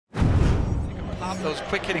Those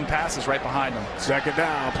quick hitting passes right behind him. Second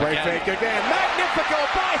down, play fake again. Magnifico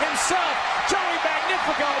by himself. Joey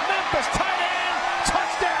Magnifico, Memphis tight end,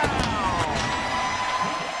 touchdown.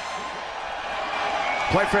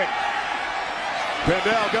 Play fake.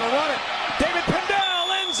 Pendel gonna run it. David Pendel,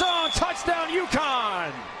 end zone, touchdown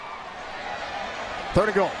UConn. Third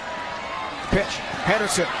and goal. Pitch,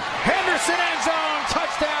 Henderson. Henderson, end zone,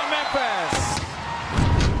 touchdown Memphis.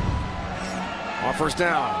 On first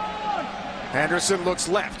down. Henderson looks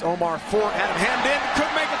left. Omar for Adam Hamden.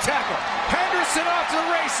 Couldn't make a tackle. Henderson off to the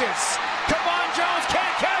races. Kevon Jones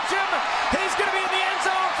can't catch him. He's going to be in the end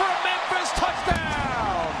zone for a Memphis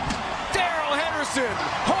touchdown. Darrell Henderson,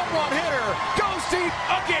 home run hitter, goes deep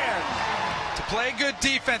again. To play good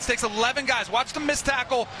defense takes 11 guys. Watch the missed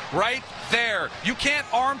tackle right there. You can't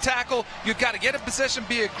arm tackle. You've got to get in position,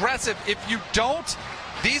 be aggressive. If you don't,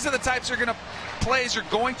 these are the types plays you're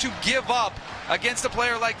going to give up against a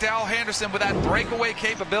player like Darrell Henderson with that breakaway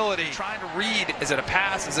capability. Trying to read, is it a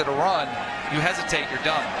pass, is it a run? You hesitate, you're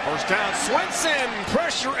done. First down, Swenson,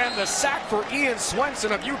 pressure and the sack for Ian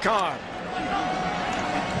Swenson of UConn.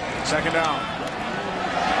 Second down.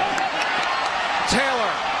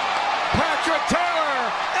 Taylor, Patrick Taylor,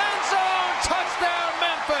 end zone, touchdown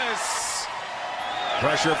Memphis.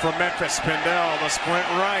 Pressure from Memphis, Pendel, the sprint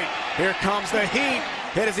right. Here comes the heat.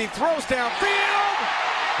 Hit as he throws downfield.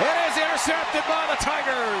 It is intercepted by the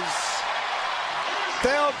Tigers.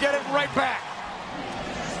 They'll get it right back.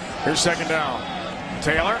 Here's second down.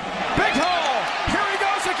 Taylor, big hole. Here he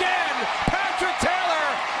goes again. Patrick Taylor,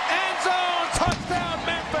 end zone, touchdown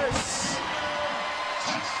Memphis.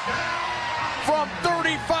 From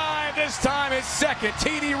 35, this time his second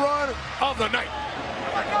TD run of the night.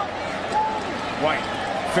 White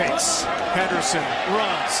fakes. Henderson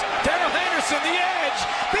runs. Darrell Henderson, the edge.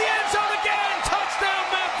 The end zone again. Touchdown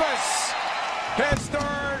Memphis. His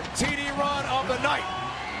third TD run of the night.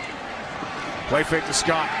 Play fake to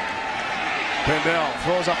Scott. Pendel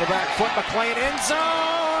throws off the back foot. McClain end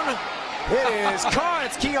zone. It is caught.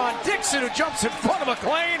 It's Keon Dixon who jumps in front of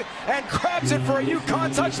McClain and grabs it for a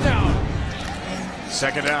UConn touchdown.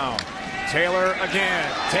 Second down. Taylor again.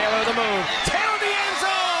 Taylor the move. Taylor the end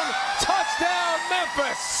zone. Touchdown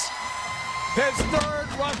Memphis. His third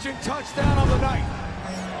rushing touchdown of the night.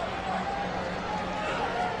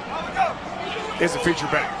 Is a feature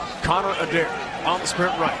back. Connor Adair on the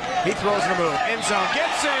sprint right. He throws in a move. End zone.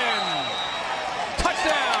 Gets in.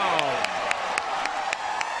 Touchdown.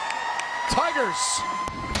 Tigers.